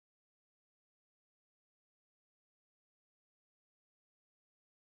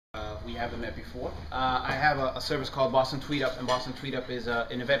we haven't met before. I have a service called Boston TweetUp, and Boston TweetUp is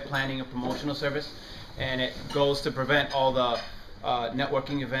an event planning and promotional service, and it goes to prevent all the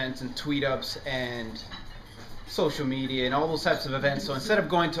networking events and tweet-ups and social media and all those types of events. So instead of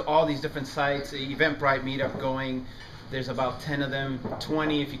going to all these different sites, Eventbrite, Meetup, Going, there's about 10 of them,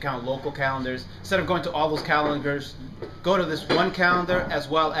 20 if you count local calendars. Instead of going to all those calendars, go to this one calendar, as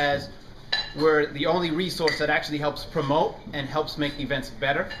well as we're the only resource that actually helps promote and helps make events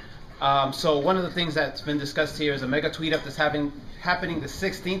better. So one of the things that's been discussed here is a Mega TweetUp that's happening the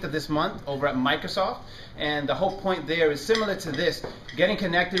 16th of this month over at Microsoft. And the whole point there is similar to this, getting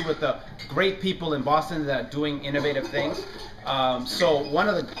connected with the great people in Boston that are doing innovative things. So one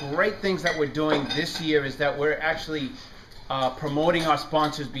of the great things that we're doing this year is that we're actually promoting our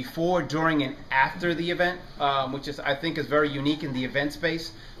sponsors before, during, and after the event, which is, I think, is very unique in the event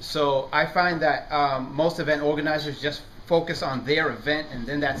space. So I find that most event organizers just focus on their event and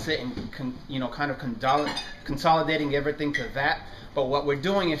then that's it, and kind of consolidating everything to that. But what we're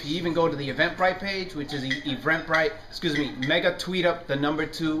doing, if you even go to the Eventbrite page, which is Mega TweetUp, the number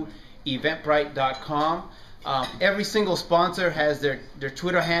 2, Eventbrite.com. Every single sponsor has their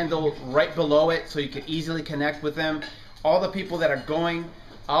Twitter handle right below it, so you can easily connect with them. All the people that are going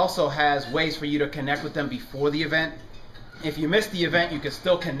also has ways for you to connect with them before the event. If you miss the event, you can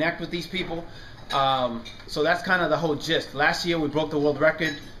still connect with these people. So that's kind of the whole gist. Last year we broke the world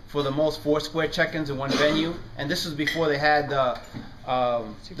record for the most Foursquare check-ins in one venue, and this was before they had the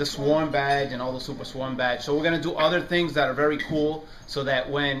Swarm badge and all the Super Swarm badge. So we're going to do other things that are very cool, so that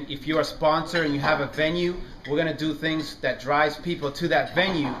if you're a sponsor and you have a venue, we're going to do things that drives people to that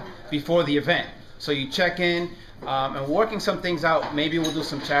venue before the event. So you check in, and working some things out. Maybe we'll do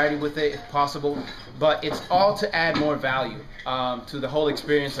some charity with it if possible, but it's all to add more value to the whole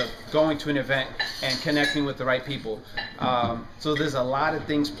experience of going to an event and connecting with the right people. So there's a lot of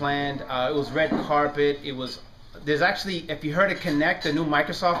things planned. It was red carpet. There's actually, if you heard of Connect, the new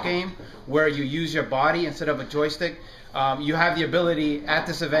Microsoft game where you use your body instead of a joystick, you have the ability at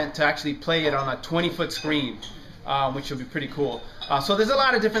this event to actually play it on a 20-foot screen, which will be pretty cool. So there's a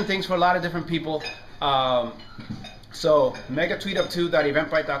lot of different things for a lot of different people. So Mega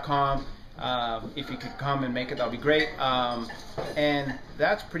TweetUp2.eventbrite.com. If you could come and make it, that would be great. And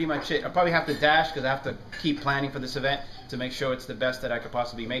that's pretty much it. I'll probably have to dash because I have to keep planning for this event to make sure it's the best that I could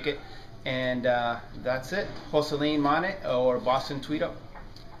possibly make it. And that's it. Joselin Mane or Boston TweetUp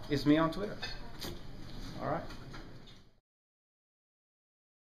is me on Twitter. All right.